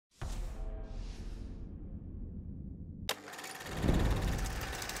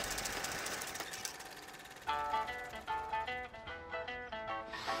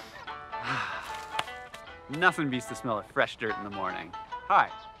Nothing beats the smell of fresh dirt in the morning. Hi,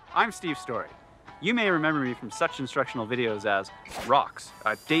 I'm Steve Story. You may remember me from such instructional videos as Rocks,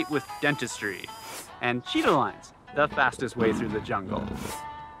 A Date with Dentistry, and Cheetah Lines, The Fastest Way Through the Jungle.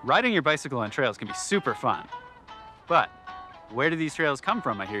 Riding your bicycle on trails can be super fun. But where do these trails come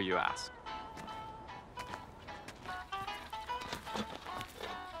from, I hear you ask?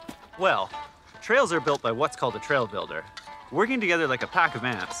 Well, trails are built by what's called a trail builder. Working together like a pack of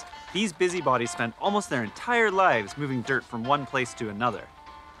ants, these busybodies spend almost their entire lives moving dirt from one place to another.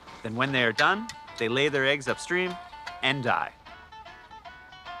 Then when they are done, they lay their eggs upstream and die.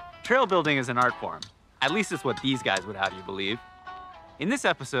 Trail building is an art form. At least it's what these guys would have you believe. In this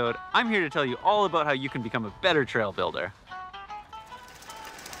episode, I'm here to tell you all about how you can become a better trail builder.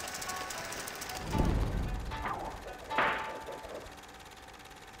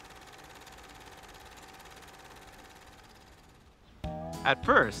 At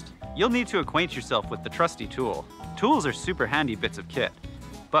first, you'll need to acquaint yourself with the trusty tool. Tools are super handy bits of kit,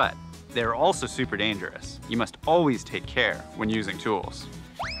 but they're also super dangerous. You must always take care when using tools.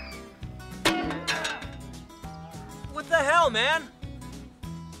 What the hell, man?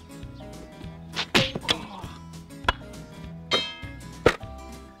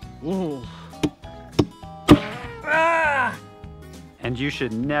 Ooh. Ah! And you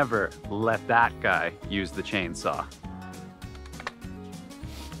should never let that guy use the chainsaw.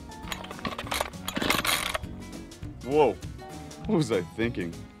 Whoa, what was I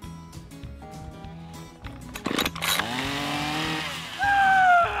thinking?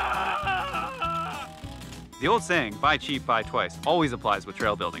 The old saying, buy cheap, buy twice, always applies with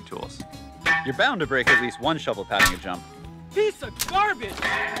trail building tools. You're bound to break at least one shovel padding a jump. Piece of garbage!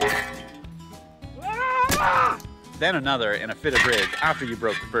 Then another in a fit of rage after you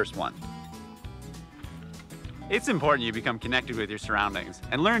broke the first one. It's important you become connected with your surroundings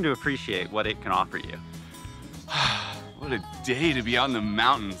and learn to appreciate what it can offer you. What a day to be out in the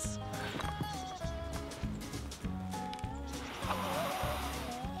mountains.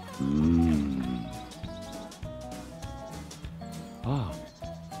 Oh.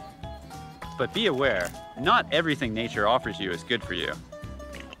 But be aware, not everything nature offers you is good for you.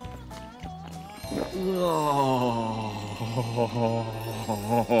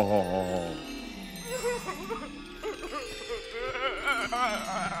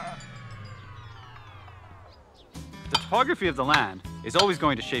 The topography of the land is always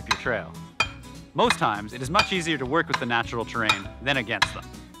going to shape your trail. Most times, it is much easier to work with the natural terrain than against them.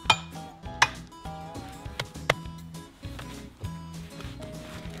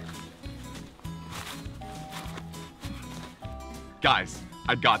 Guys,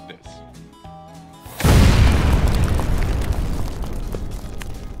 I got this.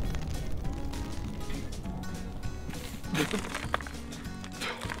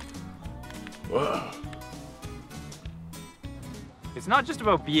 Whoa. It's not just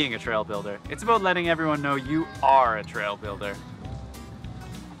about being a trail builder, it's about letting everyone know you are a trail builder.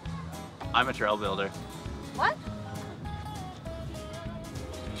 I'm a trail builder. What?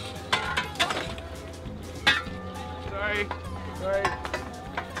 Sorry.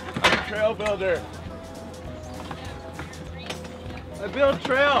 I'm a trail builder. I build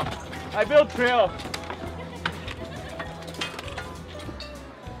trail.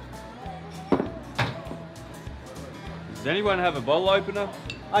 Does anyone have a bottle opener?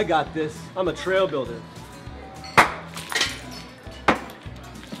 I got this. I'm a trail builder.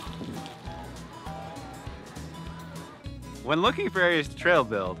 When looking for areas to trail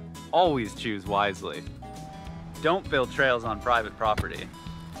build, always choose wisely. Don't build trails on private property.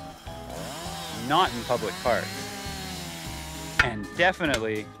 Not in public parks. And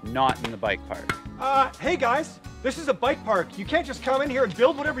definitely not in the bike park. Hey guys, this is a bike park. You can't just come in here and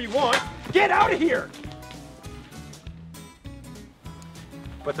build whatever you want. Get out of here!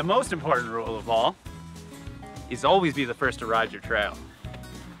 But the most important rule of all is always be the first to ride your trail.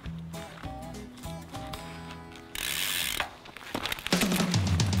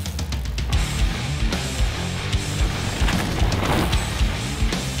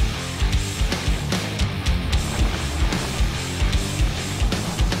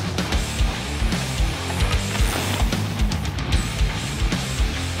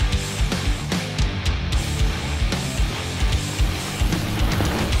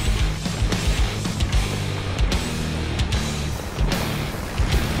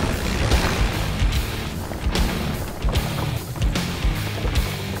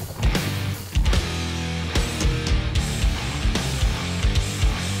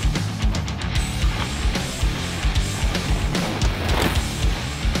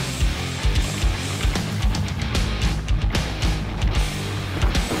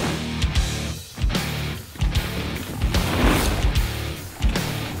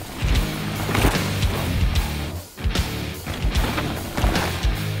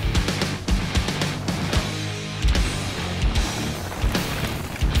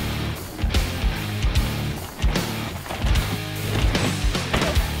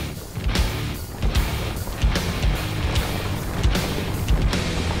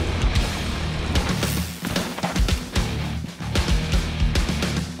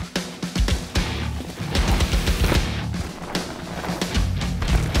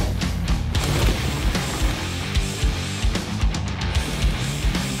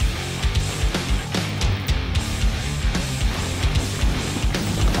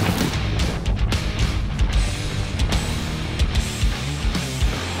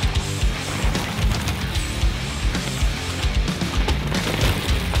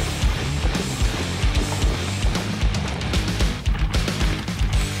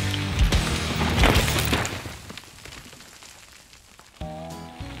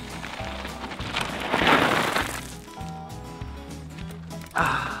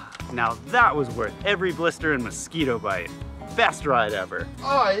 Now that was worth every blister and mosquito bite. Best ride ever.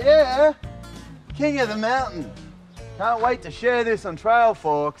 Oh yeah, king of the mountain. Can't wait to share this on Trail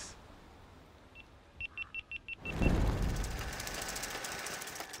Forks.